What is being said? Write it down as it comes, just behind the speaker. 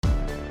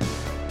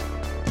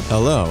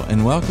Hello,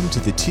 and welcome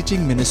to the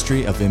teaching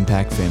ministry of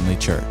Impact Family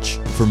Church.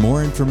 For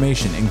more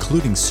information,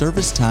 including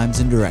service times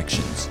and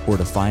directions, or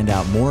to find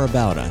out more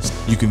about us,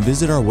 you can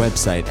visit our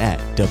website at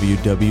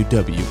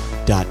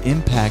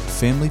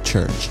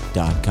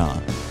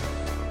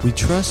www.impactfamilychurch.com. We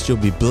trust you'll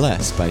be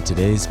blessed by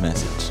today's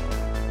message.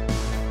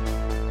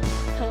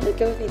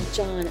 Go with me to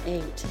John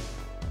 8.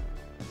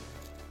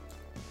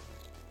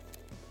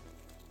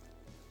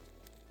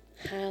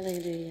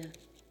 Hallelujah.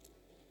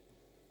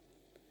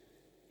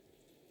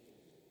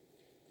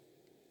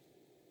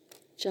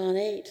 John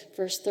 8,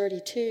 verse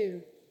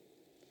 32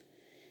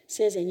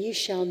 says, "And you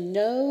shall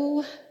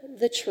know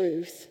the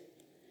truth,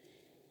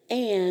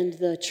 and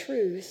the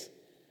truth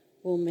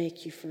will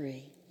make you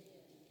free."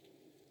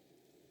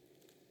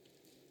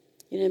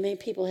 You know, many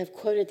people have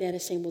quoted that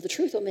as saying, well, the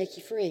truth will make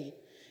you free.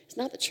 It's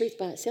not the truth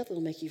by itself that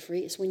will make you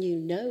free. It's when you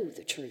know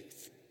the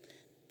truth.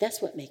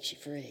 That's what makes you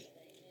free.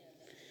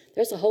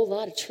 There's a whole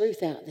lot of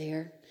truth out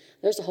there.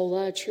 There's a whole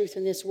lot of truth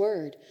in this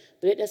word,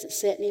 but it doesn't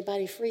set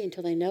anybody free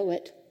until they know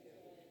it.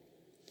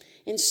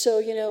 And so,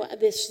 you know,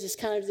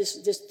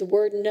 the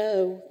word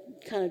 "know"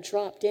 kind of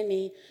dropped in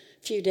me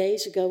a few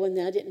days ago,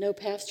 and I didn't know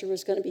Pastor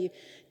was going to be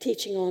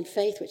teaching on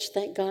faith, which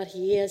thank God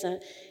he is.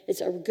 It's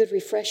a good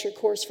refresher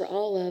course for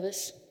all of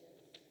us,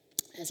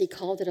 as he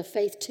called it, a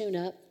faith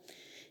tune-up.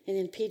 And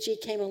then PG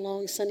came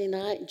along Sunday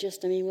night and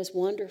was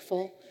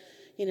wonderful.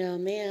 You know,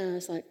 man, I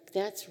was like,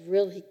 that's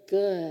really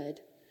good.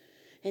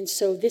 And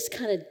so this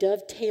kind of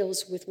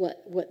dovetails with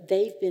what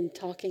they've been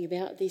talking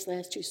about these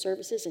last two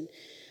services. And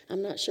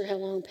I'm not sure how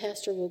long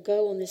Pastor will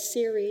go on this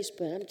series,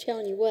 but I'm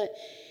telling you what,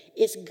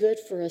 it's good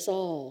for us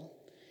all,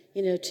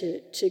 you know,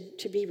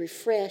 to be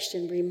refreshed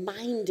and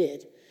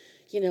reminded,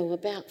 you know,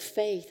 about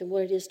faith and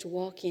what it is to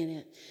walk in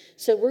it.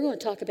 So we're going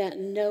to talk about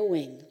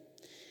knowing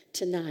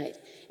tonight.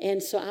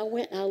 And so I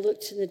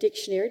looked in the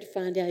dictionary to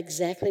find out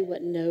exactly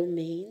what know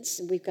means.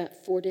 And we've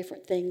got 4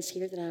 different things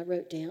here that I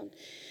wrote down.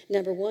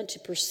 Number 1, to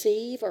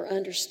perceive or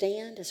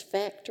understand as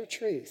fact or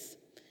truth.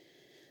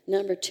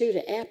 Number 2,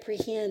 to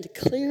apprehend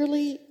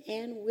clearly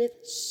and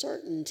with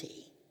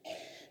certainty.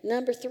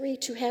 Number 3,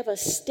 to have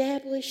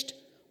established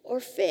or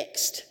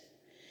fixed.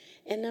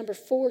 And number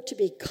 4, to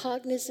be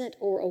cognizant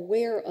or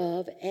aware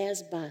of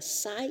as by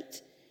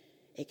sight,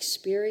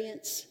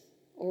 experience,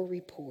 or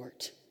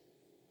report.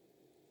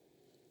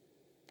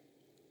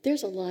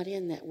 There's a lot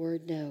in that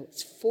word know.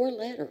 It's 4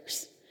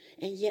 letters,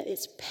 and yet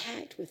it's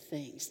packed with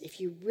things.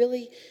 If you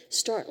really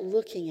start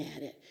looking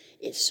at it,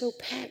 it's so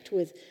packed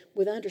with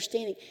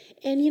understanding.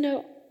 And, you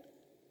know,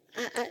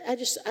 I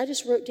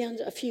just wrote down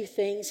a few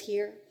things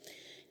here,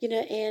 you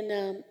know,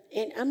 and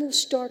I'm going to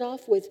start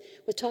off with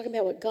talking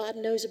about what God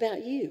knows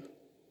about you.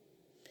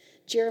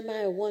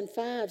 Jeremiah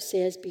 1:5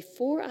 says,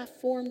 "Before I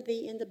formed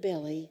thee in the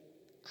belly,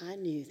 I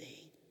knew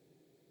thee."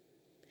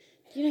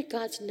 You know,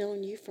 God's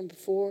known you from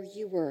before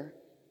you were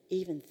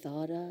even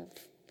thought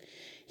of.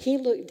 He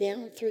looked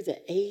down through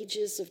the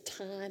ages of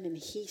time and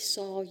he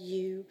saw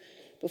you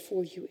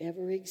before you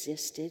ever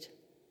existed.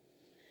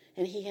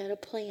 And he had a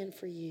plan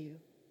for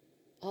you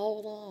all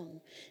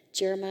along.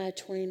 Jeremiah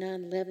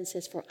 29:11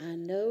 says, "For I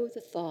know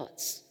the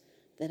thoughts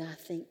that I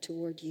think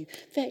toward you."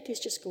 In fact,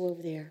 just go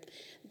over there.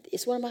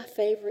 It's one of my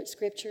favorite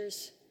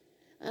scriptures.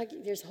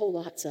 There's whole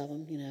lots of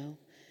them, you know.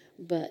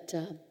 But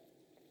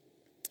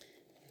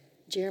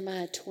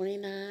Jeremiah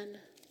 29,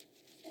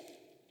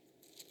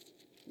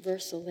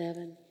 verse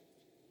 11.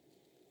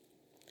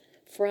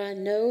 "For I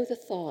know the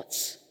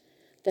thoughts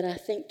that I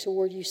think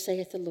toward you,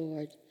 saith the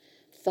Lord,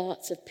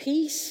 thoughts of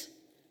peace,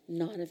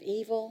 not of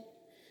evil,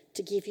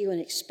 to give you an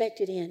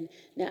expected end."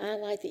 Now, I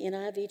like the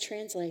NIV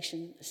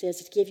translation. It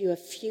says to give you a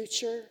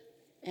future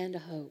and a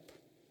hope.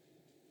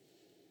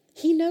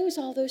 He knows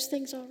all those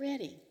things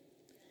already.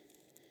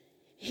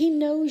 He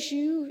knows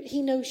you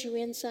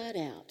inside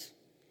out.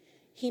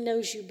 He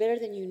knows you better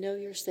than you know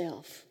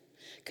yourself.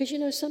 Because, you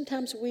know,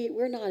 sometimes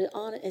we're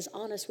not as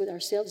honest with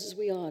ourselves as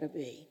we ought to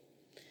be.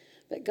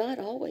 But God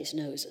always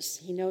knows us.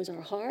 He knows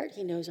our heart.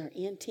 He knows our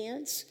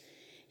intents.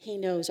 He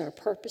knows our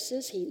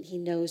purposes. He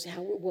knows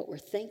what we're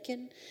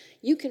thinking.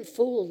 You can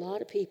fool a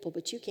lot of people,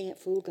 but you can't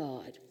fool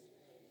God.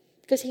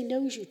 Because he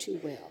knows you too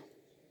well.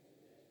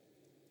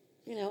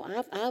 You know,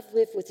 I've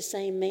lived with the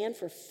same man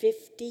for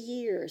 50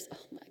 years.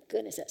 Oh, my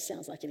goodness, that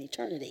sounds like an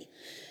eternity.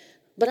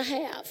 But I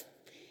have.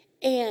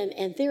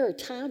 And there are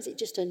times it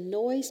just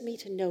annoys me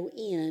to no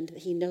end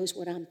that he knows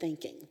what I'm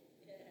thinking.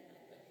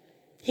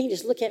 He can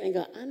just look at me and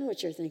go, "I know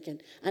what you're thinking.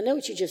 I know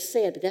what you just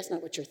said, but that's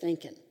not what you're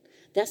thinking.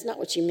 That's not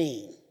what you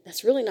mean.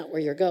 That's really not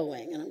where you're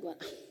going." And I'm going,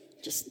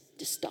 just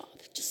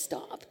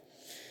stop.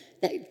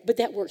 But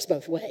that works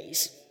both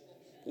ways.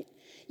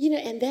 You know,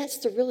 and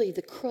that's really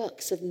the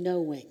crux of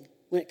knowing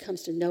when it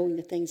comes to knowing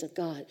the things of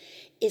God,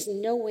 is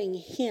knowing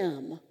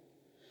him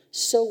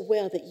so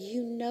well that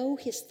you know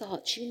his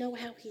thoughts, you know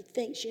how he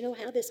thinks, you know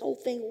how this whole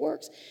thing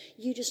works.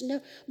 You just know.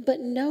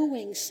 But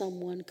knowing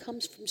someone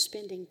comes from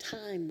spending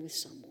time with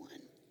someone.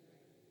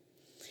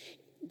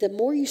 The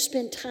more you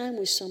spend time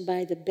with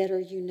somebody, the better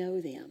you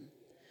know them.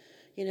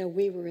 You know,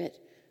 we were at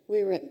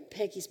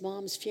Peggy's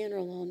mom's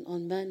funeral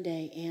on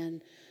Monday,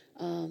 and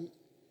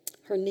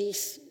her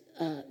niece,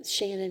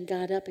 Shannon,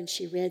 got up and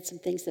she read some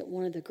things that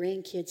one of the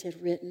grandkids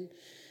had written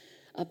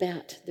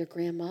about their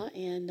grandma.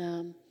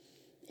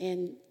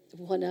 And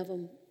one of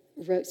them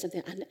wrote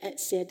something. It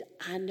said,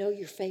 "I know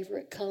your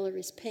favorite color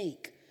is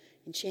pink."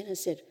 And Shannon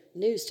said,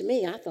 "News to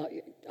me.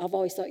 I've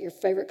always thought your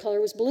favorite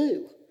color was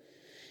blue."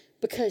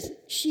 Because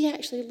she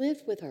actually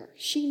lived with her.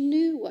 She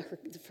knew what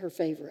her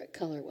favorite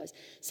color was.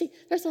 See,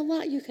 there's a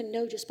lot you can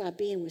know just by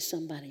being with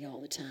somebody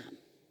all the time.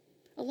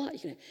 A lot you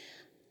can know.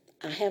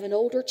 I have an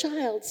older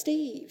child,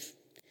 Steve,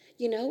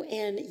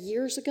 and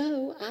years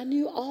ago, I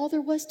knew all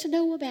there was to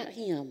know about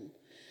him.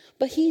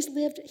 But he's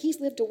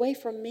lived away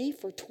from me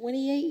for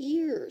 28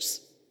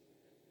 years.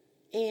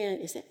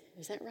 And is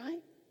that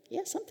right?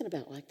 Yeah, something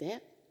about like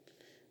that.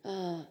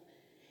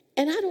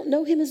 And I don't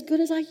know him as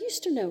good as I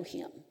used to know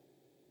him.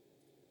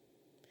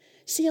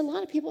 See, a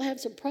lot of people have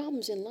some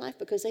problems in life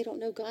because they don't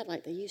know God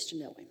like they used to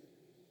know him.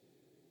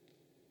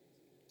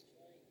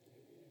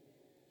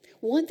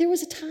 There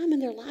was a time in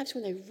their lives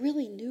when they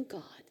really knew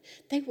God.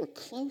 They were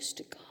close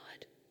to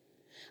God.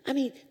 I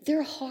mean,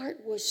 their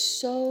heart was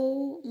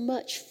so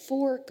much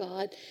for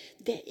God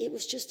that it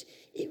was just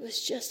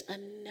a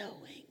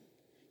knowing.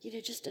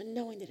 Just a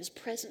knowing that his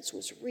presence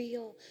was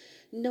real,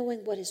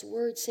 knowing what his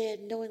word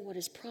said, knowing what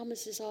his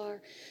promises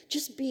are,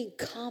 just being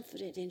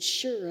confident and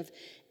sure of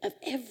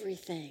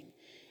everything.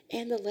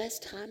 And the less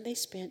time they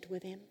spent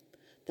with him,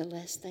 the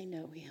less they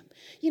know him.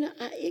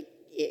 It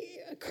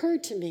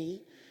occurred to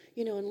me,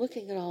 in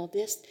looking at all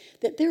this,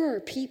 that there are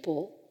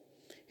people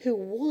who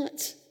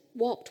once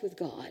walked with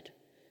God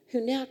who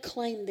now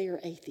claim they are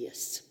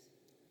atheists.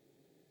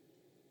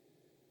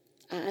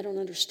 I don't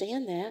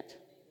understand that.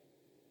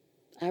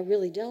 I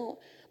really don't.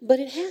 But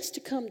it has to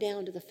come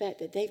down to the fact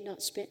that they've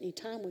not spent any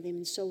time with him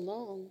in so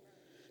long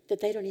that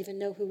they don't even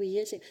know who he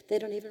is. They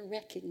don't even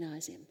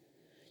recognize him.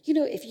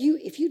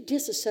 If you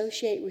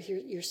disassociate with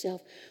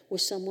yourself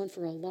with someone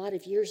for a lot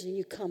of years and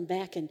you come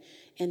back and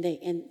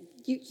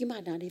you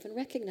might not even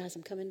recognize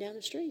them coming down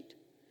the street.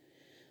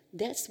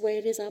 That's the way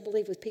it is, I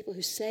believe, with people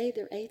who say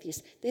they're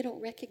atheists. They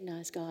don't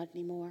recognize God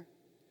anymore.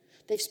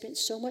 They've spent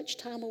so much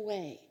time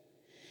away.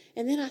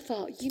 And then I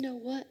thought, you know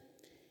what?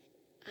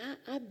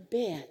 I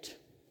bet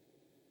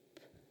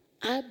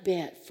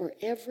for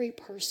every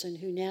person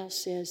who now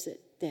says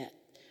that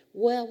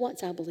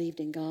once I believed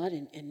in God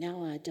and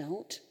now I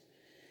don't,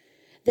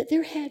 that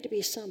there had to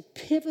be some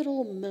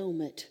pivotal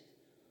moment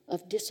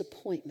of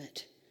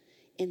disappointment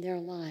in their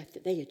life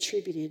that they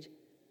attributed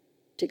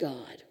to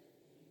God.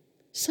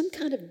 Some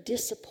kind of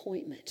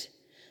disappointment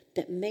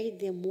that made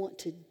them want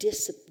to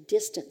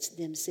distance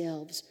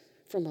themselves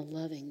from a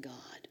loving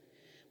God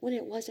when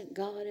it wasn't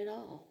God at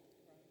all.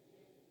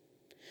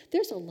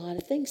 There's a lot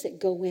of things that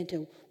go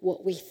into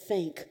what we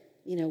think,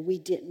 we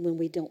didn't when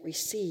we don't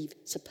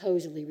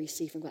supposedly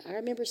receive from God. I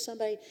remember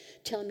somebody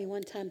telling me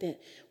one time that,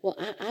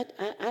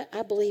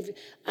 I believe,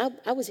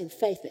 I was in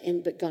faith,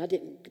 but God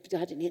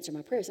didn't answer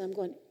my prayers. And I'm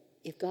going,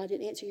 if God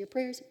didn't answer your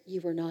prayers, you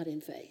were not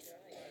in faith.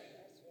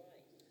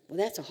 Well,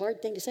 that's a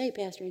hard thing to say,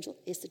 Pastor Angel.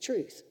 It's the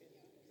truth.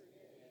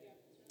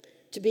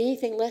 To be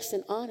anything less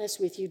than honest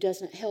with you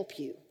doesn't help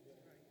you.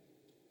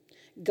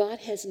 God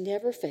has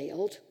never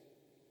failed.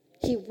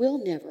 He will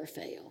never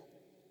fail.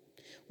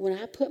 When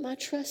I put my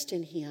trust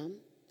in him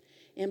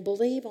and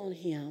believe on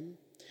him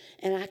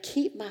and I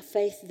keep my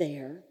faith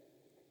there,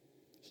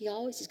 he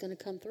always is going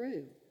to come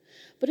through.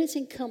 But it's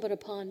incumbent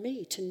upon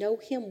me to know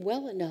him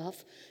well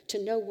enough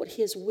to know what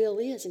his will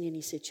is in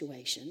any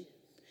situation,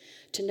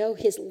 to know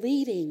his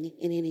leading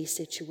in any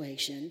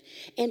situation,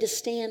 and to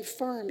stand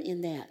firm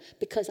in that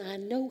because I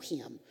know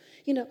him.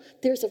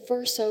 There's a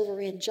verse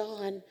over in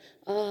John,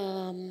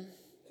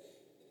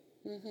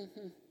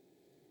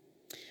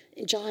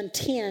 in John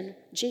 10,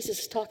 Jesus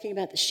is talking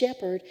about the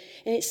shepherd,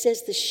 and it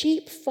says, the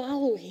sheep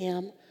follow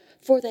him,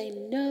 for they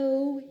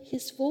know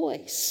his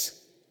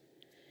voice.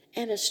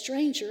 And a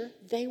stranger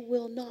they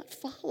will not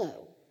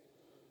follow.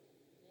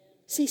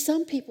 See,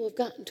 some people have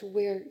gotten to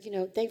where,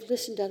 they've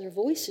listened to other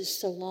voices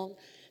so long,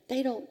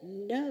 they don't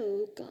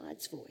know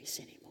God's voice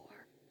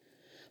anymore.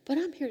 But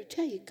I'm here to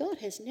tell you, God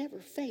has never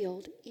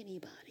failed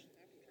anybody.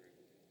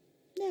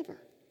 Never.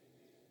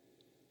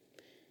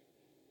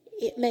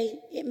 It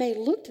may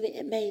look to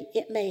them,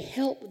 it may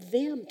help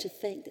them to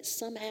think that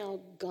somehow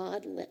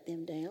God let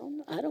them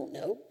down. I don't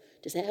know.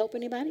 Does that help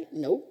anybody?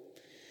 No.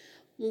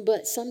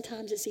 But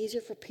sometimes it's easier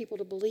for people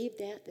to believe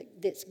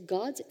that's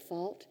God's at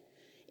fault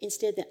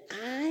instead that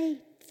I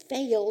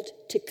failed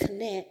to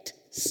connect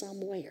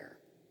somewhere.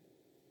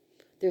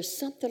 There's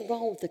something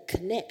wrong with the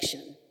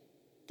connection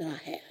that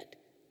I had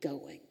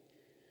going.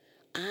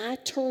 I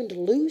turned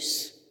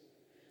loose.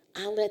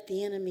 I let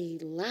the enemy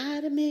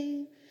lie to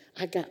me.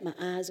 I got my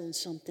eyes on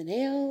something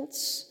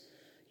else.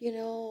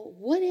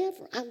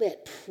 Whatever. I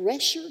let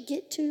pressure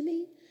get to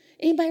me.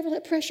 Anybody ever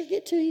let pressure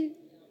get to you?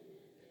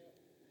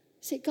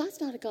 See, God's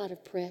not a God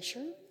of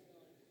pressure.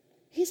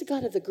 He's a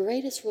God of the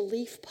greatest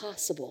relief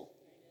possible.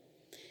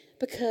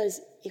 Because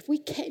if we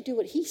can't do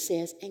what he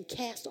says and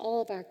cast all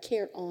of our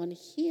care on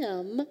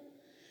him,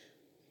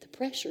 the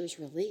pressure is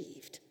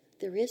relieved.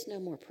 There is no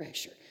more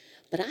pressure.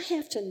 But I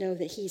have to know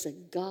that he's a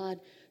God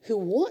who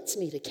wants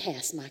me to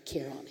cast my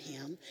care on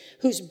him,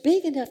 who's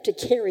big enough to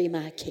carry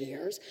my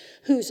cares,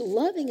 who's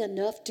loving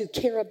enough to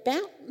care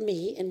about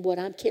me and what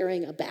I'm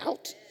caring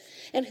about,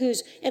 and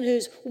who's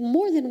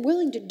more than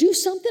willing to do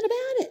something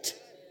about it.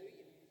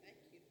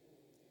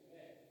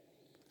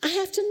 I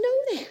have to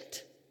know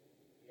that.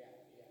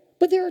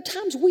 But there are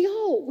times we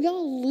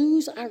all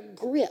lose our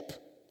grip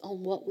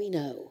on what we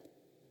know.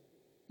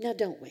 Now,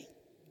 don't we?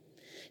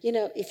 You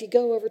know, if you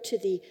go over to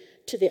the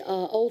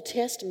Old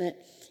Testament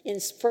in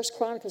 1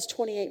 Chronicles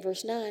 28,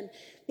 verse 9,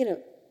 you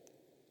know,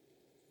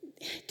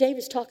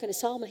 David's talking to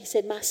Solomon. He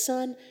said, "My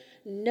son,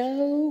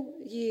 know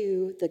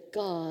you the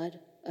God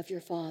of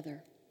your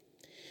father."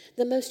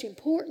 The most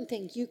important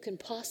thing you can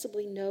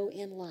possibly know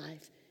in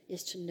life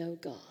is to know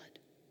God.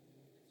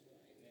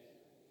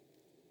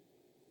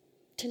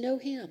 To know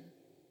him.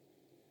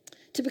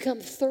 To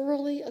become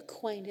thoroughly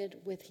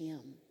acquainted with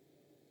him.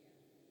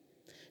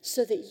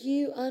 So that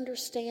you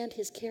understand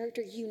his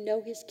character, you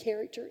know his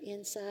character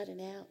inside and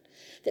out.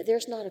 That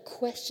there's not a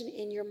question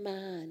in your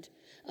mind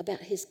about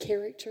his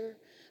character,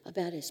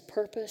 about his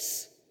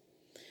purpose,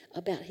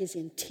 about his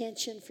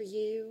intention for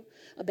you,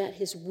 about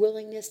his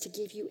willingness to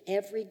give you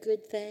every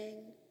good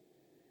thing.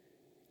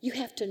 You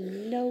have to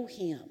know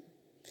him.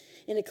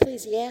 In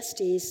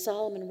Ecclesiastes,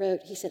 Solomon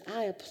wrote, he said,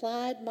 "I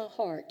applied my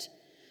heart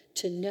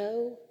to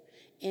know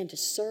and to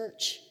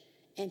search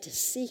and to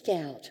seek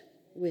out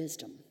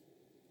wisdom."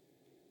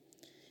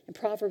 In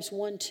Proverbs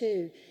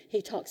 1:2,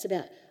 he talks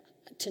about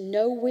to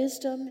know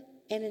wisdom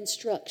and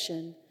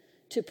instruction,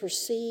 to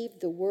perceive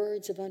the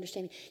words of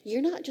understanding.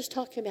 You're not just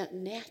talking about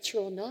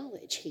natural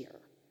knowledge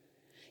here.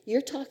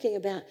 You're talking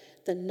about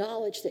the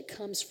knowledge that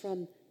comes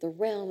from the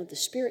realm of the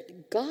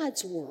Spirit,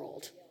 God's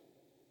world.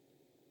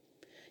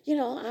 You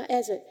know,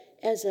 as an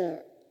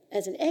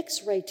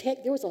X-ray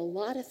tech, there was a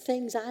lot of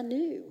things I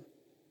knew.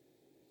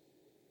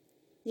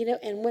 You know,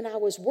 and when I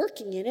was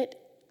working in it,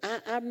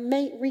 I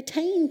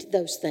retained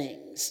those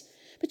things.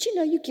 But you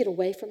know, you get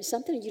away from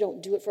something and you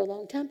don't do it for a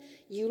long time,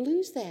 you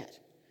lose that.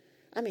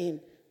 I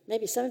mean,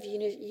 maybe some of you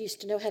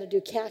used to know how to do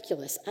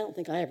calculus. I don't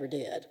think I ever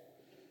did.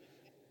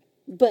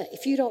 But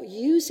if you don't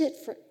use it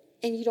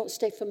and you don't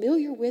stay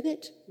familiar with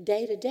it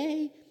day to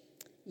day,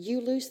 you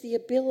lose the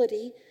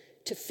ability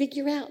to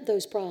figure out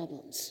those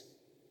problems,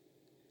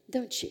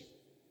 don't you?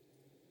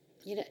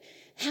 You know,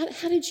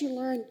 how did you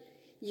learn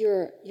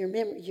your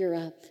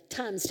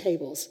times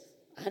tables?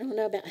 I don't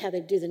know about how they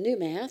do the new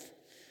math,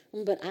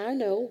 but I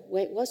know the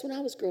way it was when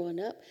I was growing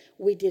up.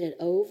 We did it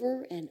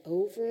over and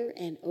over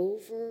and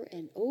over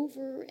and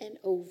over and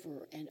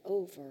over and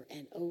over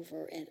and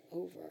over and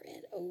over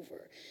and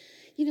over.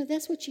 You know,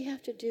 that's what you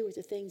have to do with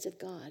the things of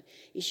God,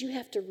 is you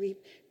have to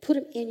put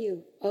them in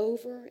you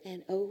over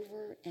and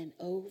over and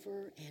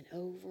over and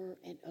over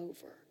and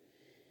over.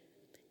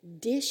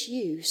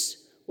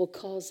 Disuse will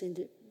cause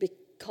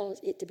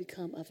it to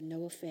become of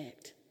no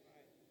effect.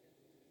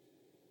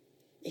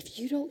 If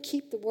you don't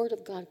keep the Word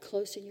of God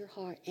close in your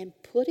heart and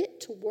put it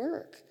to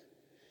work,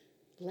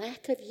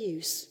 lack of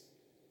use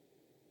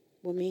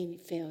will mean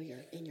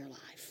failure in your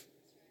life.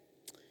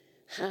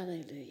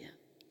 Hallelujah.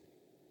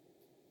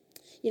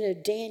 You know,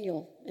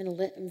 Daniel in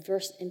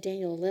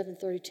Daniel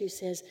 11:32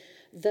 says,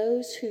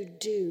 "Those who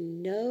do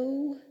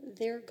know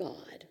their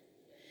God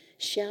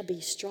shall be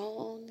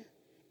strong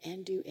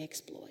and do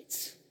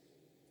exploits."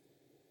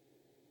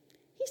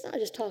 He's not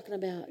just talking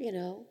about, you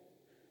know,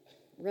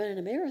 running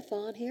a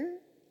marathon here.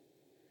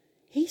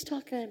 He's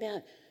talking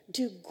about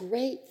do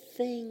great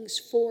things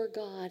for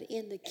God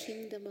in the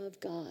kingdom of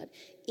God,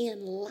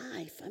 in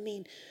life. I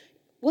mean,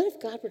 what if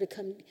God were to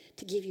come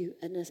to give you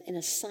an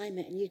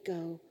assignment and you'd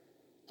go,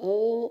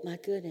 "Oh my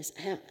goodness,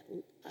 I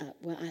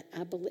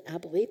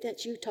believe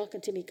that's you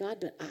talking to me, God,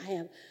 but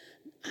I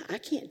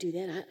can't do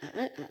that.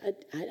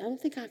 I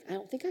don't think I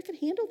can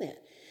handle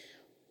that."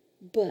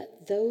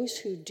 But those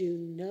who do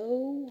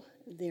know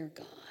their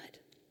God,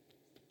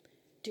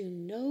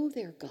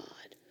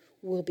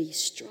 will be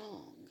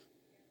strong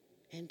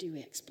and do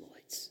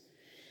exploits.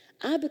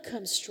 I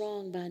become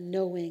strong by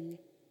knowing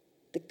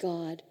the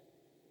God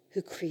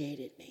who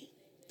created me.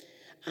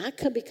 I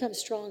can become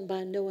strong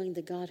by knowing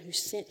the God who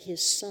sent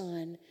his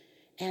Son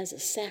as a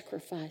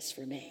sacrifice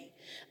for me.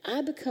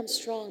 I become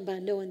strong by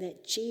knowing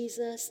that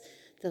Jesus,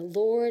 the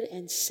Lord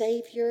and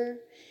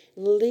Savior,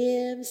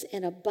 lives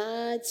and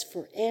abides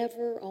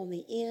forever on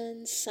the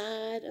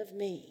inside of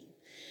me.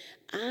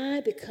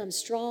 I become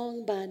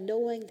strong by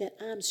knowing that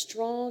I'm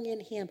strong in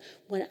him.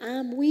 When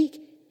I'm weak,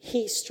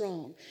 he's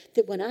strong.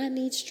 That when I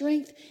need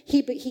strength,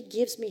 he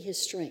gives me his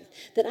strength.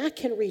 That I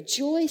can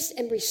rejoice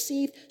and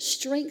receive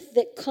strength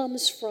that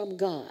comes from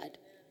God.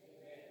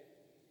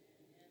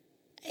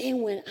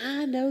 And when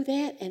I know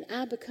that and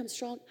I become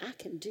strong, I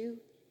can do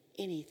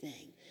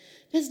anything.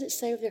 Doesn't it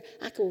say over there,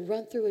 I can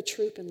run through a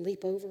troop and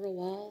leap over a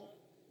wall?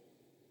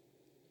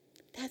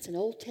 That's an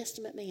Old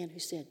Testament man who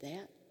said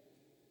that.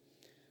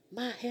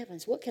 My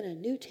heavens, what can a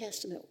New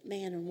Testament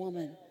man and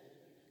woman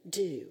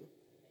do?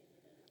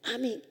 I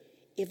mean,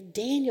 if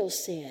Daniel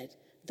said,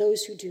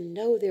 those who do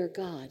know their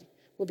God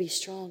will be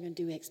strong and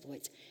do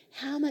exploits.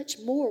 How much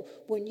more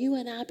when you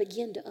and I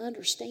begin to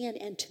understand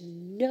and to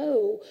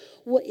know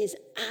what is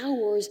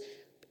ours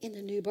in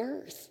the new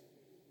birth.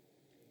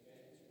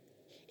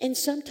 And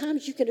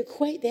sometimes you can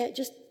equate that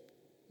just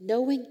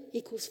knowing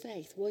equals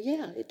faith. Well,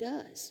 yeah, it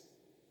does.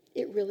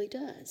 It really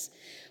does.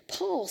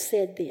 Paul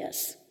said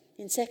this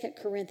in 2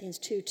 Corinthians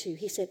 2:2.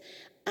 He said,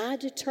 I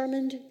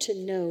determined to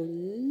know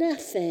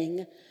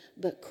nothing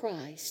but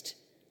Christ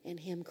and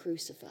Him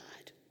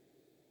crucified.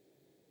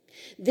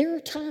 There are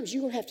times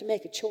you're going to have to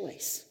make a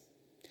choice.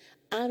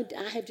 I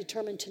have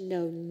determined to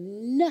know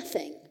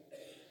nothing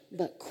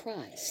but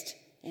Christ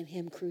and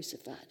Him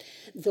crucified.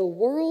 The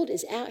world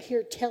is out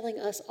here telling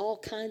us all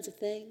kinds of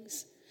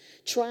things,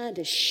 trying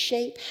to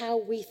shape how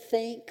we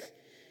think.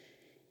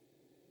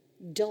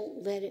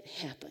 Don't let it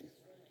happen.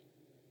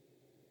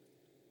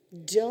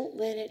 Don't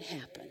let it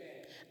happen.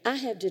 I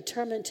have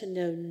determined to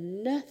know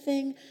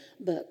nothing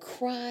but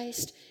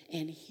Christ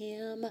and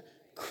Him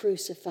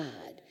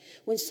crucified.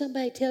 When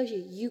somebody tells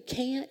you you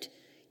can't,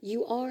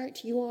 you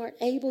aren't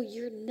able,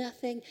 you're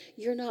nothing,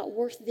 you're not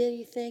worth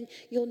anything,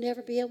 you'll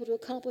never be able to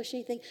accomplish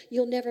anything,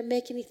 you'll never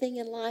make anything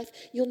in life,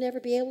 you'll never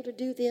be able to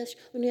do this,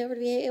 you'll never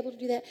be able to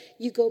do that,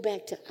 you go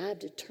back to, I've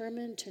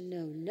determined to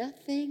know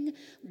nothing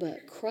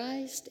but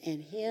Christ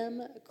and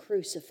Him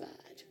crucified.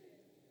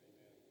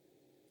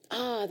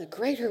 The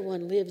greater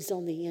one lives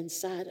on the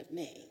inside of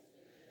me.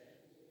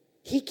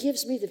 He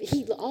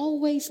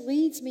always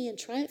leads me in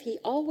triumph. He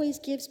always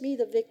gives me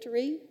the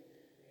victory.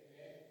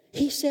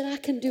 He said, I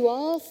can do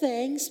all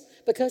things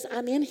because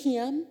I'm in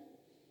Him.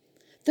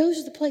 Those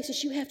are the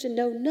places you have to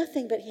know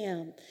nothing but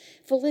Him.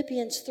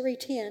 Philippians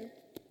 3:10.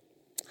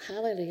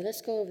 Hallelujah.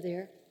 Let's go over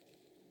there.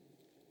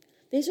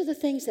 These are the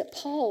things that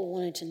Paul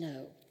wanted to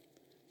know.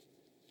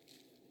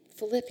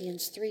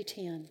 Philippians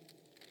 3:10.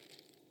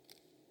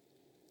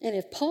 And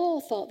if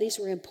Paul thought these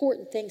were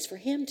important things for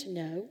him to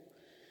know,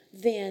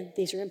 then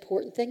these are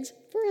important things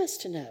for us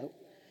to know.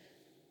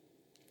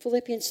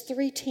 Philippians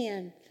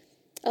 3:10.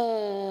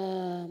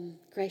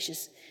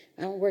 Gracious,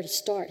 I don't know where to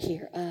start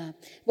here.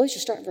 We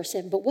should start in verse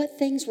 7. But what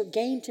things were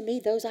gained to me,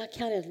 those I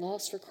counted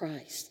loss for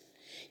Christ.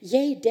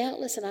 Yea,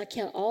 doubtless, and I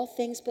count all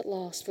things but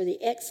loss for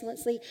the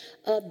excellency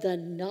of the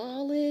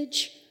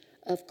knowledge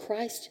of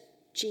Christ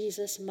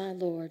Jesus my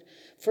Lord,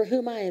 for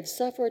whom I have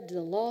suffered the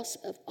loss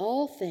of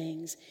all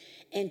things,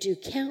 and do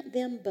count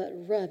them but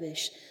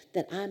rubbish,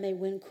 that I may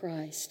win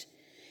Christ,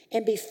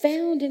 and be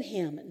found in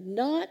Him,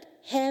 not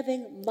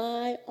having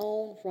my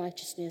own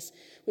righteousness,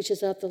 which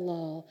is of the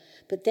law,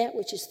 but that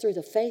which is through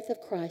the faith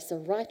of Christ, the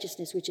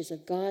righteousness which is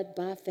of God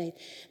by faith,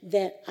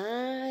 that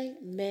I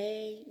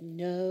may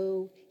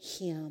know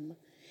Him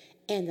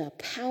and the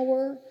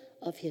power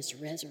of His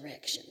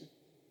resurrection.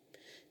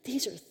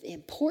 These are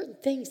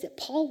important things that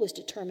Paul was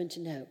determined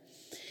to know.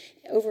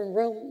 Over in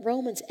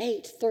Romans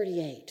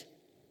 8:38.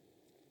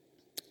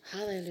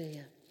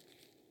 Hallelujah.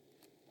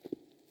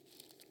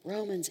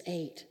 Romans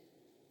 8,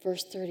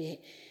 verse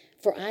 38.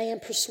 For I am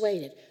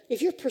persuaded.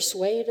 If you're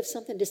persuaded of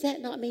something, does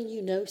that not mean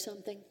you know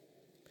something?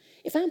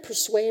 If I'm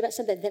persuaded about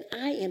something, then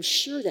I am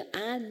sure that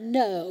I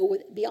know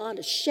beyond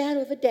a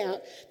shadow of a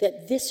doubt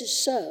that this is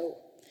so.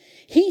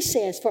 He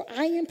says, for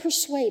I am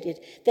persuaded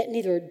that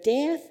neither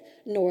death,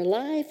 nor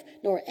life,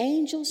 nor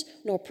angels,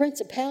 nor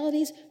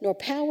principalities, nor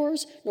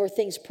powers, nor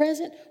things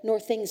present, nor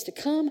things to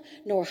come,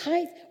 nor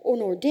height, or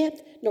nor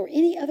depth, nor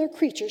any other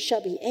creature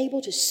shall be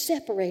able to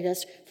separate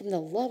us from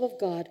the love of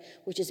God,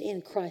 which is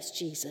in Christ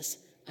Jesus,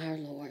 our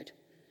Lord.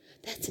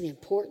 That's an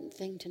important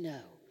thing to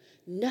know.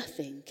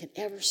 Nothing can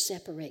ever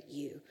separate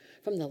you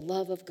from the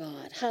love of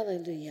God.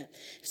 Hallelujah.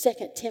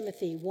 2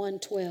 Timothy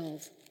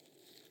 1:12.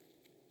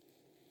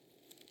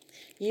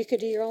 You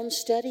could do your own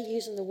study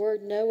using the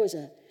word know as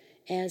a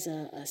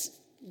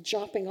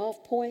dropping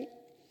off point,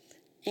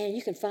 and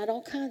you can find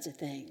all kinds of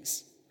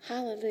things.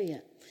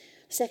 Hallelujah.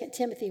 2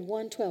 Timothy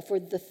 1:12, for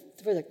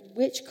the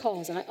which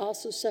cause I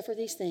also suffer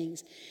these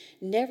things.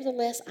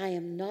 Nevertheless, I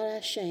am not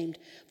ashamed,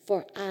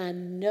 for I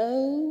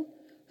know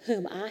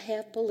whom I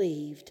have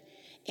believed,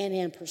 and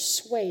am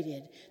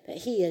persuaded that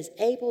He is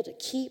able to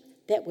keep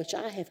that which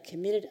I have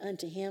committed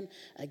unto Him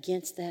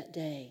against that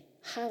day.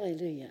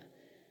 Hallelujah.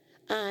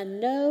 I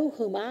know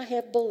whom I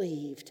have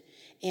believed,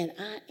 and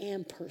I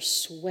am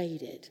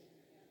persuaded.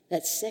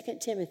 That's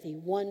 2 Timothy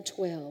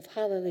 1:12.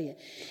 Hallelujah.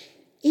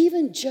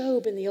 Even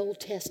Job in the Old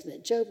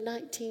Testament, Job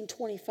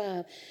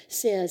 19:25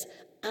 says,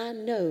 I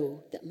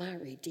know that my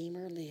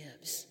Redeemer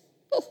lives.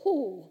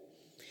 Oh,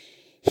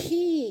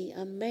 he,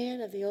 a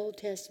man of the Old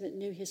Testament,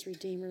 knew his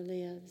Redeemer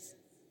lives.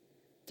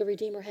 The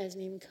Redeemer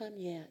hasn't even come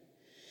yet.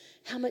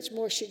 How much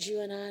more should you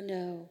and I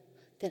know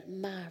that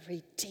my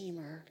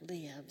Redeemer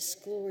lives?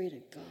 Glory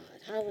to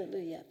God.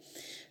 Hallelujah.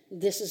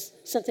 This is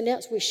something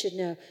else we should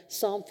know.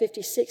 Psalm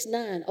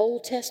 56:9,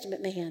 Old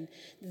Testament man.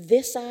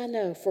 This I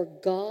know, for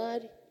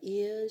God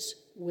is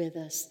with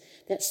us.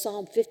 That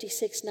Psalm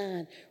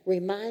 56:9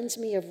 reminds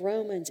me of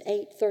Romans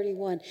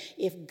 8:31.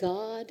 If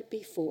God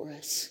be for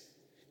us,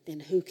 then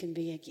who can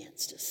be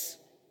against us?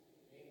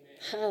 Amen.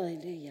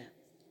 Hallelujah.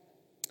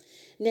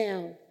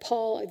 Now,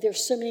 Paul,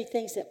 there's so many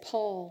things that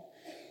Paul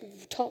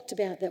talked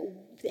about that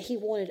he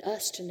wanted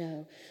us to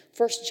know.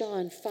 1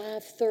 John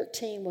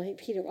 5:13. Well,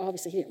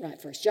 obviously he didn't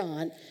write 1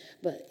 John,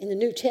 but in the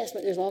New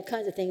Testament there's all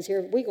kinds of things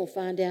here we're going to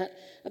find out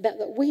about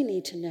that we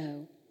need to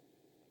know.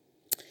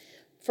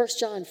 1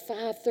 John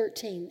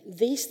 5:13.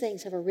 These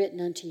things have I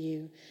written unto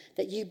you,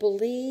 that you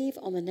believe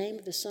on the name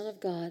of the Son of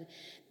God,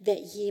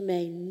 that ye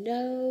may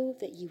know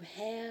that you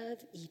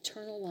have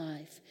eternal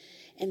life,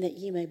 and that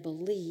ye may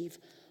believe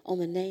on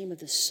the name of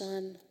the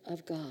Son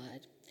of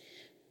God.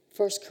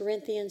 1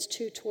 Corinthians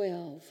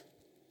 2:12.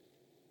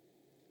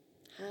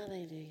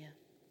 Hallelujah.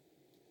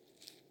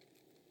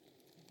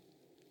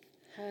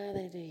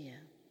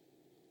 Hallelujah.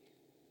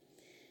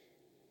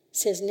 It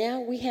says,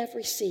 now we have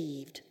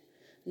received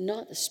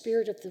not the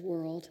spirit of the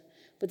world,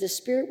 but the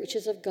Spirit which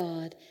is of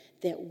God,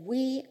 that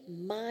we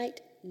might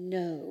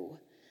know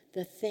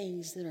the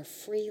things that are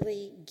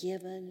freely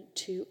given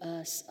to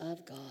us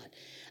of God.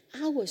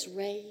 I was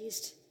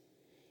raised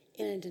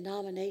in a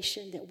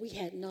denomination that we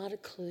had not a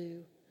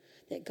clue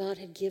that God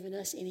had given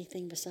us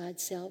anything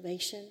besides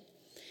salvation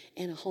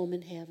and a home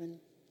in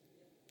heaven.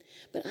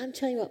 But I'm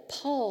telling you what,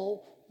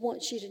 Paul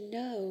wants you to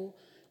know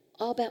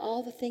about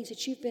all the things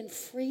that you've been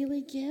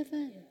freely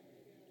given.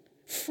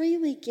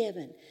 Freely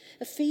given.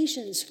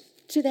 Ephesians,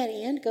 to that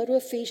end, go to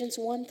Ephesians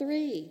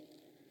 1:3.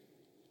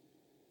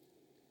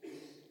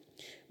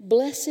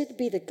 Blessed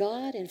be the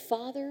God and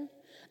Father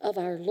of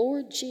our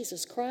Lord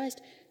Jesus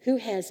Christ, who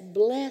has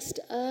blessed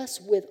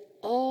us with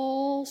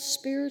all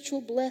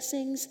spiritual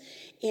blessings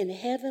in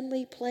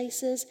heavenly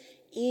places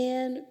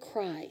in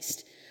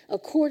Christ,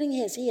 according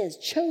as he has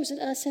chosen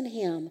us in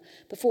him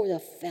before the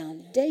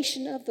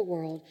foundation of the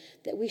world,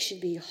 that we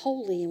should be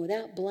holy and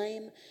without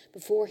blame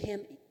before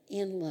him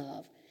in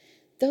love.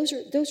 Those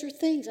are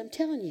things, I'm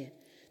telling you,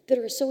 that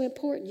are so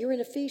important. You're in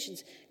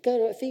Ephesians. Go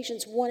to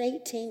Ephesians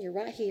 1:18. You're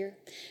right here.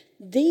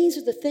 These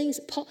are the things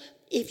that Paul,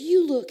 if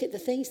you look at the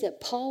things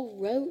that Paul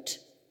wrote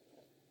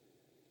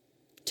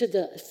to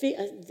the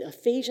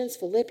Ephesians,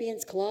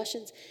 Philippians,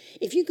 Colossians,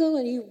 if you go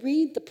and you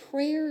read the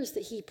prayers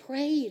that he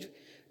prayed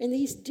in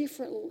these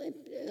different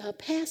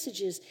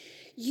passages,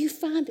 you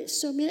find that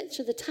so much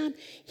of the time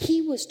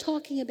he was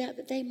talking about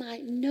that they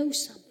might know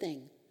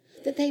something,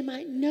 that they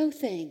might know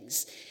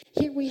things.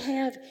 Here we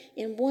have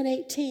in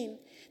 1:18,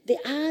 the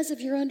eyes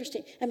of your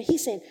understanding. I mean,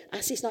 he's saying,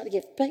 I cease not to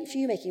give thanks for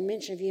you, making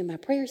mention of you in my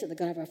prayers, that the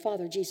God of our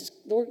Father,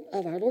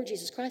 of our Lord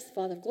Jesus Christ, the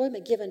Father of glory, may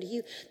give unto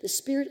you the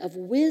spirit of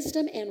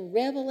wisdom and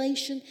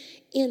revelation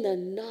in the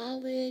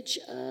knowledge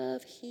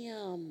of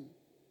him.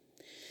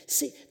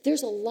 See,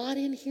 there's a lot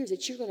in here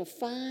that you're going to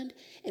find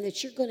and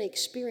that you're going to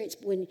experience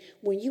when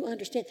you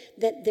understand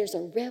that there's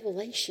a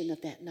revelation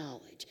of that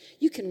knowledge.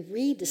 You can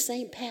read the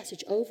same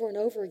passage over and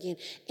over again,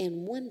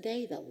 and one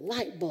day the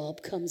light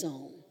bulb comes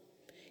on.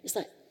 It's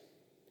like,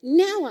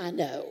 now I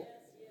know.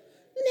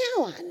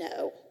 Now I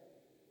know.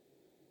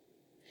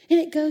 And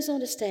it goes on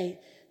to state,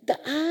 the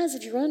eyes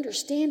of your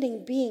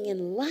understanding being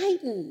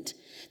enlightened,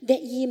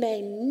 that ye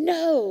may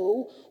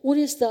know what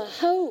is the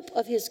hope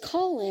of his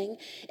calling,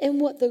 and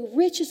what the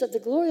riches of the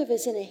glory of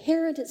his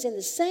inheritance in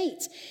the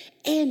saints,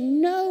 and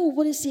know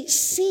what is the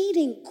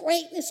exceeding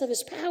greatness of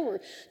his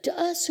power to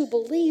us who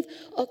believe,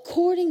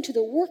 according to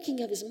the working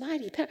of his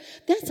mighty power.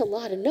 That's a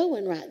lot of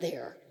knowing right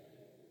there.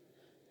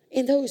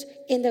 In those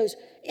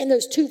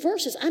two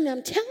verses,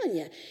 I'm telling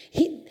you,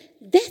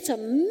 that's a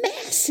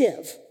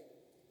massive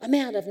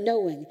amount of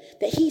knowing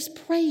that he's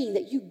praying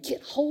that you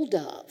get hold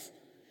of.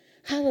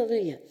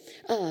 Hallelujah.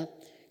 Go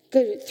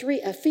to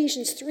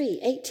Ephesians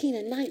 3:18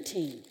 and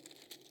 19.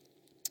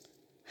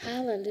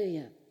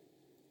 Hallelujah.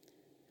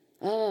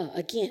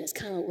 Again, it's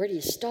kind of where do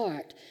you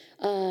start?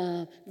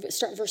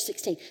 Start in verse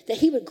 16. That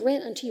he would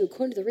grant unto you,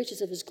 according to the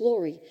riches of his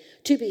glory,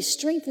 to be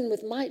strengthened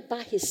with might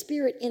by his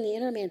Spirit in the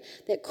inner man,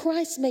 that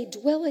Christ may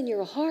dwell in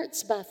your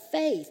hearts by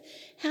faith.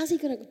 How's he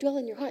going to dwell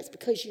in your hearts?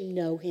 Because you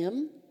know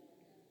him.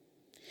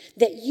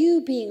 That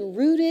you, being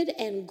rooted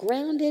and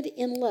grounded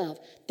in love,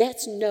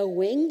 that's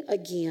knowing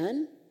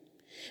again,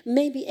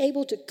 may be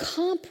able to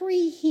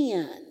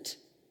comprehend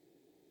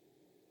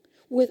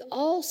with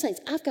all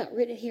saints. I've got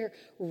written here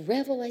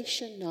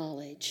revelation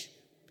knowledge.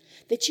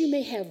 That you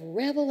may have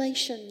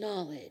revelation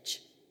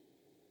knowledge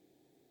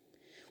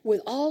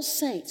with all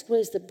saints, what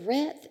is the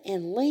breadth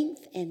and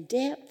length and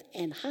depth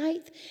and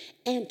height,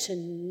 and to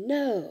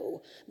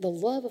know the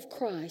love of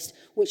Christ,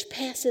 which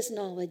passes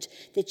knowledge,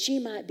 that ye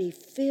might be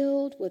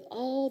filled with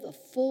all the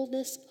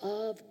fullness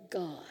of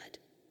God.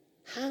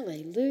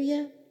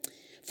 Hallelujah.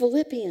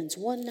 Philippians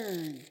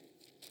 1:9.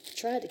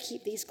 Try to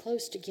keep these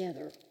close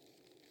together.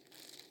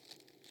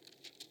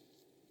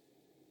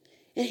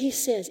 And he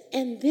says,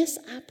 and this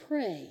I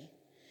pray,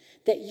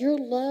 that your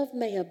love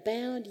may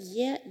abound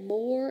yet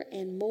more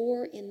and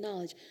more in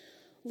knowledge.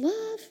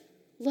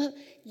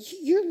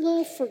 Your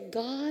love for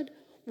God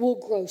will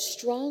grow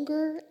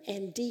stronger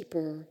and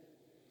deeper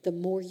the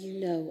more you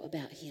know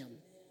about him.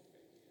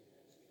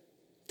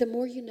 The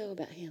more you know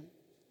about him.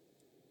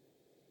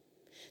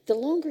 The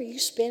longer you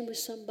spend with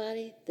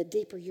somebody, the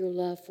deeper your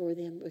love for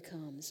them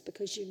becomes,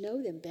 because you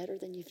know them better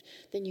than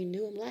you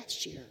knew them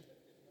last year.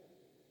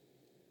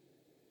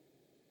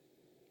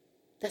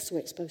 That's the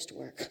way it's supposed to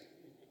work.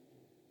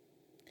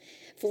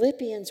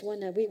 Philippians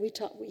 1:9. We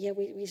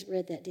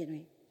read that, didn't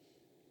we?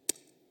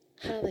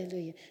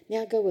 Hallelujah.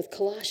 Now go with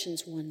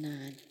Colossians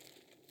 1:9.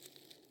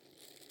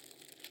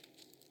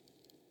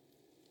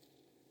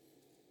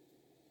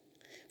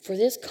 For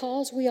this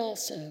cause we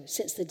also,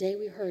 since the day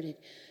we heard it,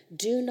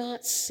 do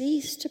not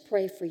cease to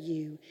pray for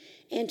you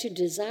and to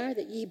desire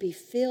that ye be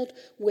filled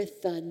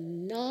with the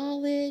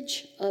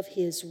knowledge of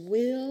his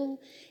will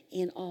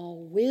in all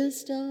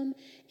wisdom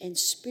and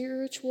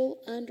spiritual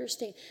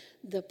understanding.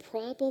 The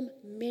problem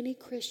many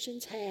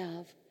Christians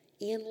have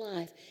in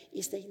life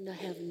is they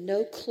have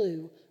no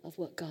clue of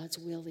what God's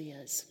will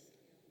is.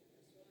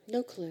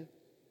 No clue.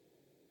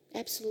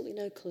 Absolutely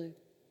no clue.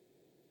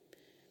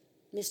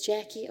 Miss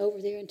Jackie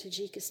over there in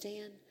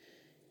Tajikistan,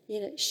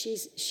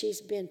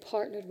 she's been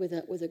partnered with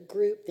a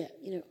group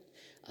that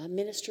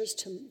ministers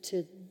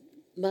to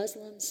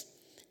Muslims,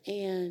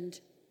 and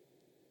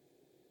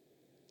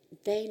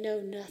they know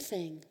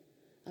nothing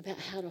about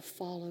how to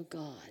follow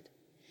God.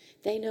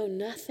 They know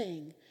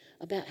nothing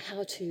about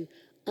how to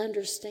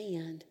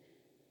understand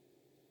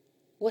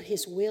what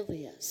his will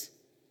is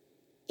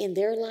in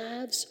their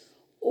lives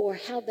or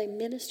how they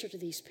minister to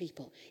these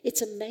people.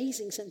 It's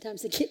amazing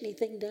sometimes to get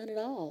anything done at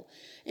all.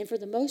 And for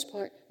the most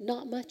part,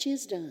 not much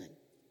is done.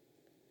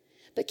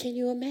 But can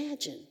you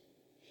imagine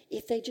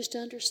if they just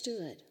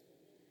understood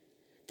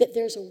that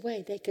there's a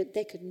way they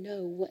could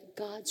know what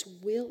God's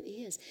will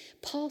is?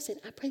 Paul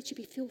said, I pray that you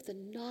be filled with the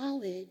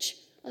knowledge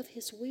of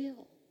his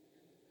will.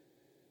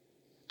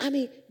 I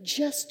mean,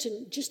 just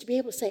to be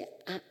able to say,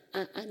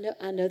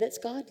 I know that's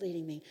God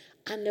leading me.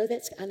 I know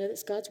that's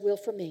God's will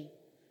for me.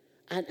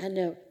 I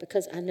know,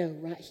 because I know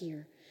right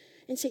here.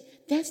 And see,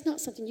 that's not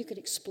something you can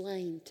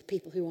explain to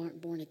people who aren't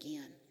born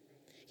again.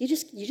 You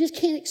just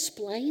can't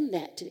explain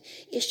that.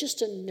 It's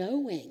just a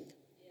knowing.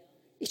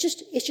 It's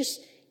just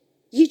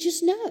you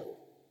just know.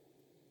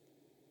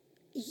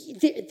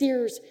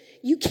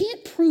 You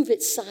can't prove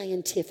it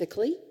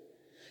scientifically.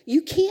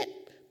 You can't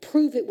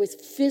prove it with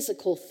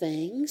physical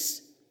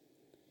things.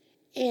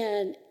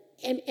 And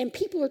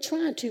people are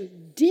trying to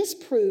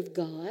disprove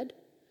God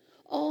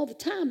all the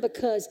time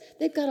because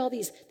they've got all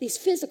these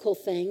physical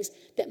things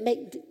that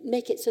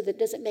make it so that it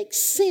doesn't make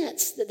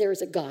sense that there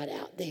is a God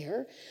out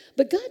there.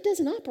 But God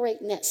doesn't operate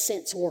in that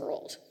sense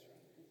world.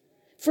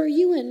 For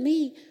you and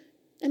me,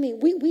 I mean,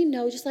 we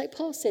know, just like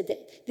Paul said, that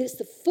it's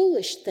the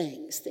foolish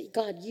things that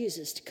God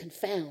uses to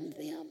confound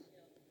them.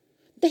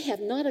 They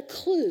have not a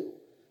clue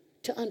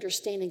to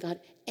understanding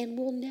God, and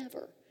will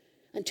never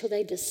until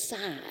they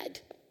decide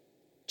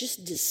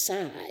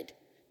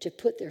to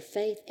put their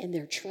faith and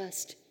their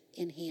trust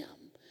in him.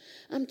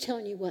 I'm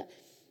telling you what,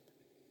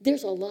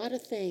 there's a lot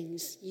of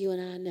things you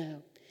and I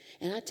know.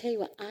 And I tell you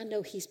what, I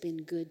know he's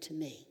been good to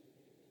me.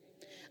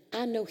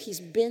 I know he's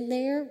been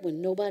there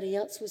when nobody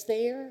else was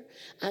there.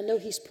 I know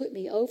he's put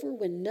me over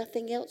when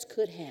nothing else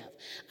could have.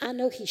 I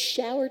know he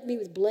showered me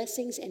with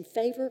blessings and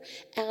favor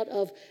out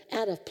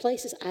of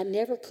places I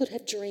never could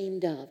have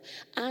dreamed of.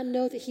 I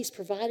know that he's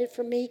provided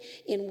for me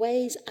in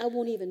ways I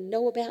won't even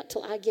know about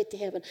till I get to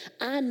heaven.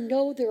 I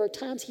know there are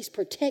times he's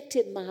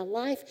protected my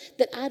life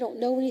that I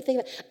don't know anything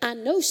about. I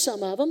know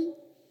some of them.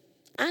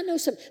 I know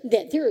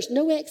that there is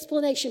no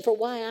explanation for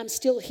why I'm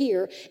still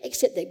here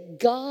except that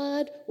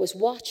God was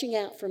watching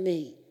out for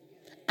me.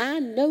 I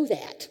know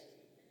that.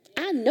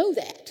 I know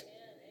that.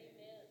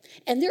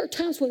 And there are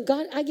times when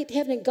I get to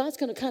heaven and God's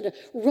going to kind of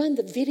run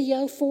the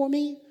video for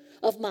me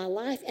of my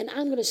life, and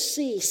I'm going to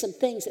see some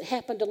things that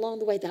happened along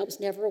the way that I was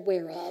never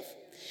aware of.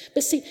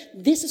 But see,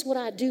 this is what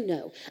I do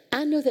know.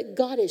 I know that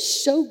God is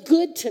so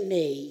good to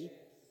me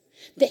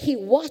that he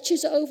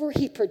watches over,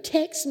 he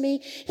protects me,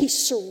 he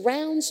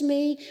surrounds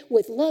me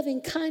with loving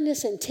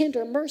kindness and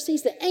tender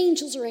mercies. The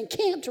angels are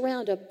encamped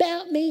around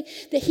about me,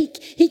 that he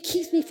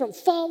keeps me from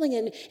falling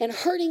and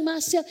hurting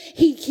myself.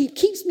 He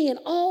keeps me in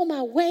all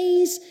my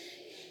ways.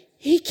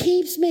 He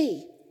keeps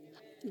me.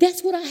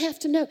 That's what I have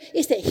to know,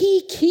 is that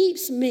he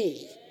keeps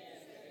me.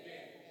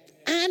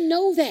 I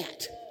know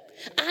that.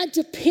 I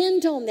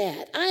depend on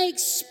that. I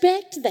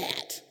expect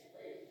that.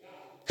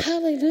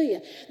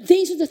 Hallelujah.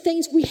 These are the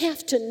things we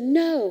have to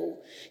know.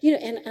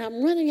 And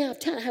I'm running out of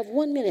time. I have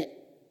 1 minute.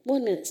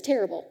 1 minute. It's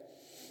terrible.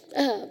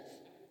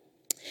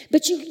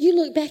 But you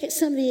look back at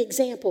some of the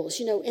examples,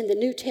 in the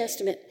New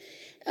Testament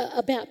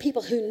about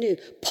people who knew.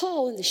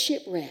 Paul in the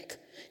shipwreck.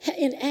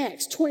 In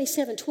Acts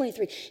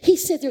 27:23, he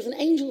said, there's an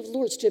angel of the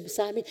Lord stood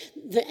beside me.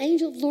 The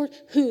angel of the Lord,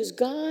 whose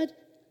God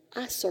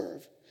I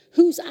serve.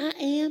 Whose I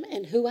am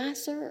and who I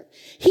serve.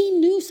 He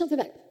knew something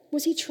about it.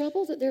 Was he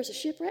troubled that there's a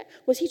shipwreck?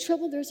 Was he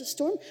troubled there's a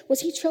storm?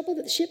 Was he troubled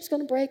that the ship's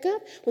going to break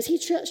up? Was he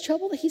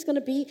troubled that he's going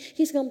to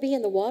be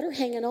in the water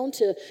hanging on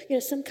to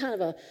some kind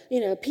of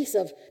a piece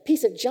of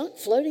junk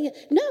floating?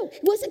 No, he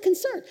wasn't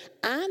concerned.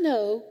 I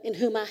know in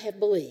whom I have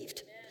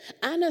believed.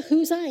 I know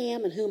whose I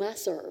am and whom I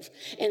serve.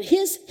 And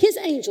his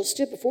angel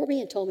stood before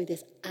me and told me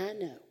this. I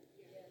know.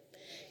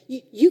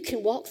 You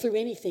can walk through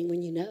anything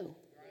when you know.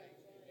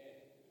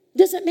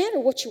 Doesn't matter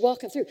what you're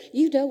walking through.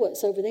 You know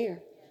what's over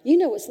there. You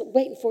know what's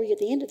waiting for you at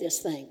the end of this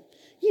thing.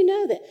 You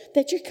know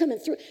that you're coming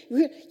through.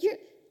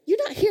 You're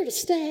not here to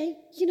stay,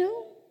 you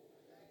know.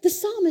 The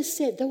psalmist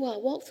said, though I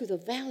walk through the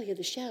valley of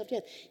the shadow of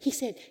death, he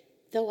said,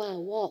 though I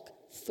walk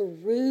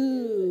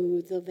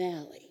through the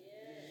valley.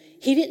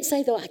 He didn't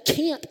say, though I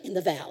camp in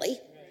the valley.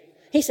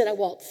 He said, I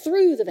walk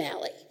through the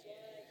valley.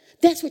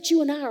 That's what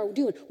you and I are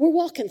doing. We're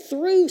walking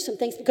through some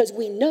things because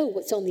we know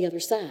what's on the other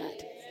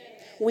side.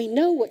 We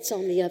know what's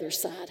on the other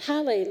side.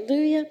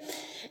 Hallelujah.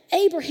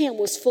 Abraham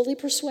was fully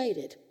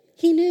persuaded.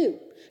 He knew.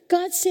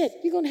 God said,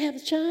 you're going to have a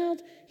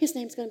child. His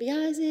name's going to be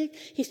Isaac.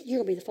 You're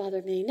going to be the father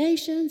of many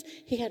nations.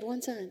 He had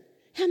one son.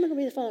 How am I going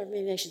to be the father of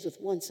many nations with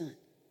one son?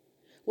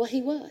 Well,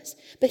 he was.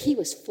 But he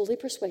was fully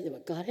persuaded that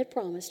what God had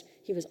promised,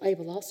 he was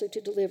able also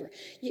to deliver.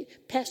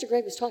 Pastor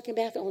Greg was talking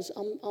about it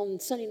on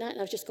Sunday night, and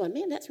I was just going,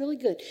 man, that's really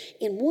good.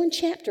 In one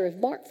chapter of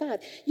Mark 5,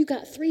 you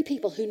got 3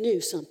 people who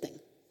knew something.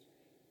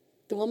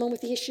 The woman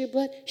with the issue of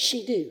blood,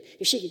 she knew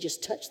if she could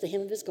just touch the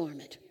hem of his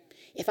garment.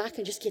 If I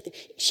can just get there.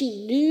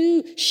 She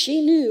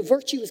knew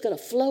virtue was going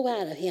to flow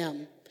out of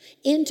him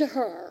into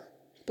her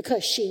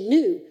because she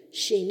knew.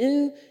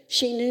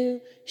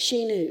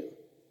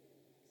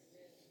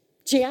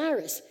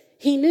 Jairus,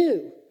 he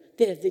knew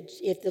that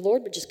if the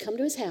Lord would just come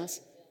to his house,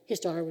 his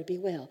daughter would be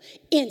well.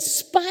 In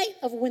spite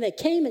of when they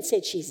came and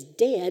said, she's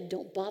dead,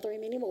 don't bother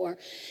him anymore,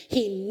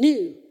 he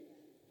knew.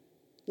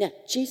 Now,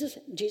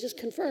 Jesus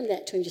confirmed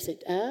that to him. He just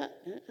said,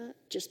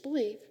 just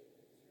believe.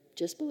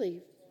 Just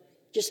believe.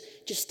 Just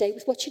stay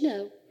with what you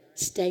know.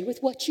 Stay with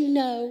what you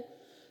know.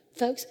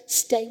 Folks,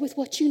 stay with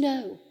what you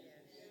know.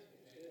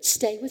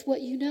 Stay with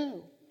what you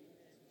know.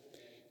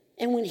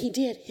 And when he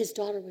did, his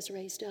daughter was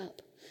raised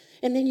up.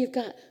 And then you've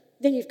got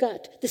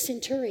the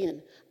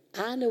centurion.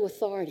 I know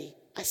authority.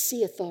 I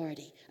see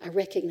authority. I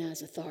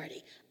recognize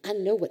authority. I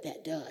know what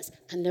that does.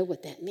 I know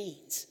what that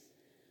means.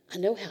 I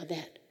know how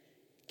that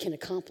can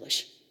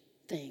accomplish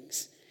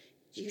things.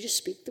 You just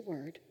speak the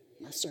word,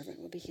 my servant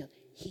will be healed.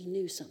 He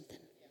knew something.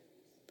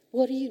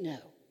 What do you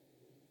know?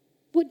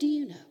 What do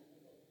you know?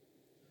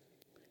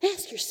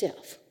 Ask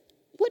yourself,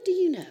 what do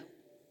you know?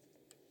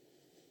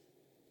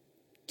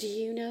 Do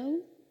you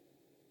know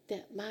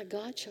that my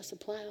God shall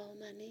supply all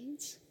my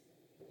needs?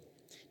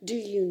 Do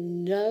you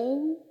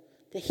know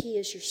that he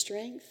is your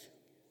strength?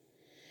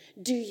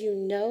 Do you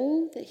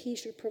know that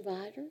he's your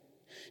provider?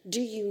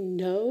 Do you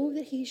know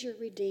that he's your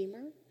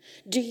redeemer?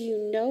 Do you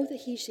know that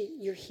he's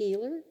your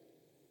healer?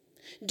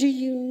 Do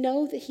you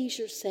know that he's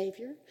your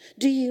savior?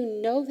 Do you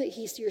know that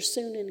he's your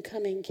soon and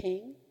coming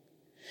king?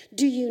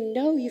 Do you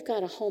know you've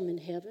got a home in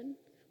heaven?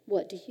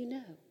 What do you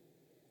know?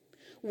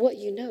 What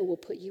you know will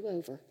put you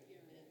over.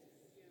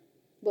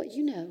 What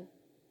you know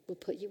will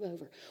put you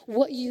over.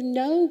 What you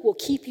know will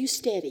keep you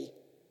steady.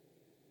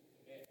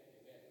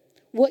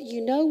 What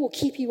you know will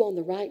keep you on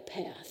the right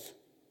path.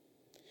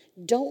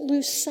 Don't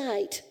lose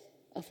sight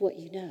of what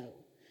you know.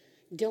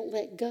 Don't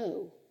let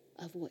go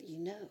of what you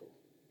know.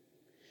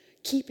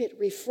 Keep it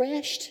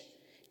refreshed.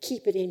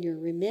 Keep it in your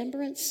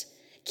remembrance.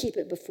 Keep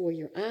it before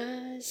your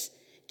eyes.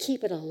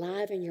 Keep it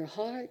alive in your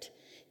heart.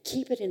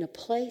 Keep it in a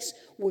place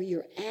where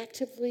you're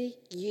actively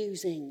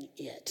using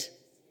it.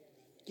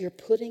 You're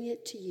putting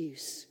it to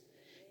use.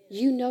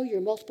 You know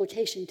your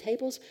multiplication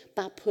tables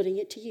by putting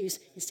it to use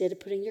instead of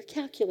putting your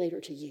calculator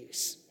to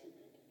use.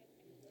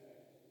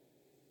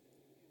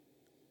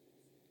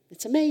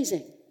 It's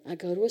amazing. I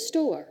go to a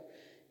store,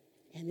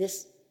 and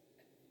this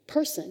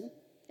person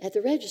at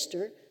the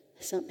register,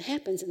 something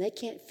happens, and they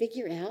can't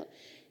figure out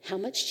how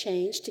much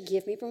change to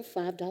give me from a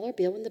 $5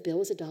 bill when the bill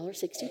was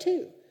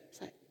 $1.62.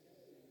 It's like,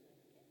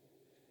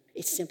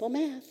 it's simple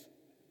math.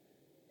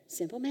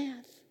 Simple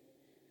math.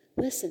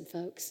 Listen,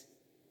 folks,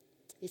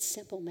 it's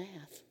simple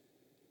math.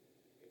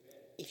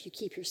 If you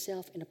keep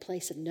yourself in a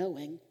place of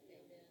knowing.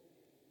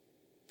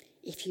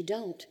 If you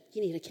don't,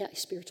 you need a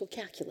spiritual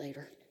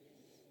calculator.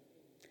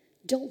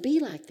 Don't be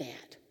like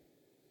that.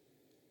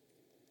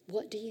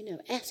 What do you know?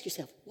 Ask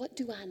yourself, what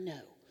do I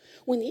know?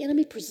 When the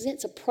enemy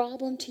presents a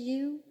problem to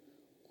you,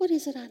 what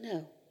is it I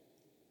know?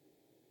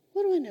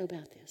 What do I know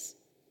about this?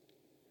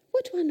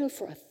 What do I know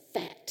for a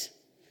fact?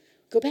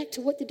 Go back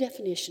to what the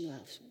definition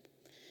was.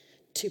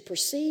 To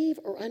perceive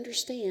or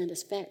understand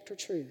as fact or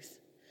truth.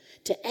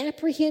 To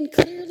apprehend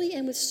clearly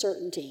and with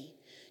certainty.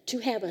 To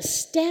have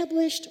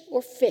established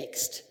or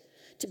fixed.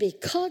 To be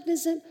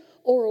cognizant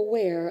or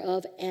aware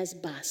of as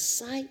by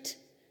sight,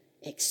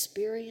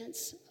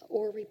 experience,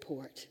 or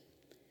report.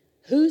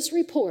 Whose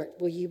report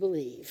will you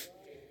believe?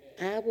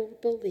 I will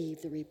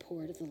believe the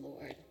report of the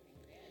Lord.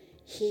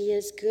 He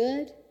is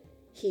good.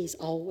 He's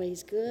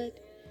always good.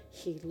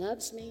 He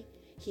loves me.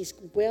 He's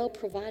well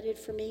provided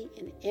for me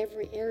in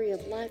every area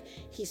of life.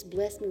 He's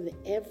blessed me with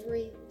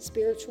every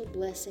spiritual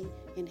blessing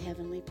in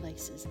heavenly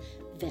places.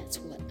 That's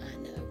what I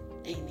know.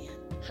 Amen.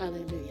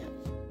 Hallelujah.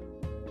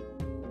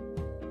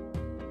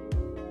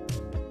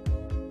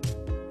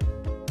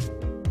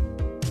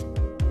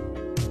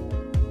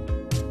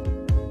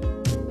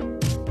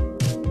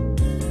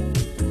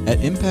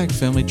 At Impact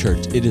Family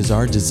Church, it is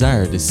our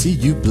desire to see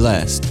you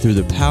blessed through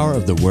the power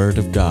of the Word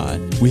of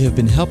God. We have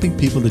been helping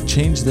people to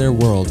change their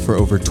world for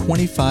over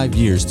 25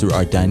 years through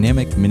our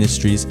dynamic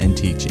ministries and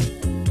teaching.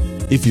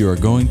 If you are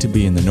going to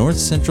be in the North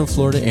Central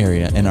Florida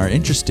area and are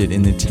interested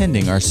in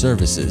attending our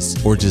services,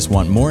 or just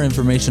want more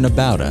information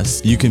about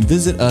us, you can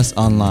visit us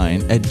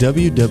online at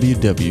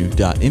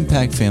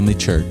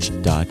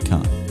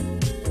www.impactfamilychurch.com.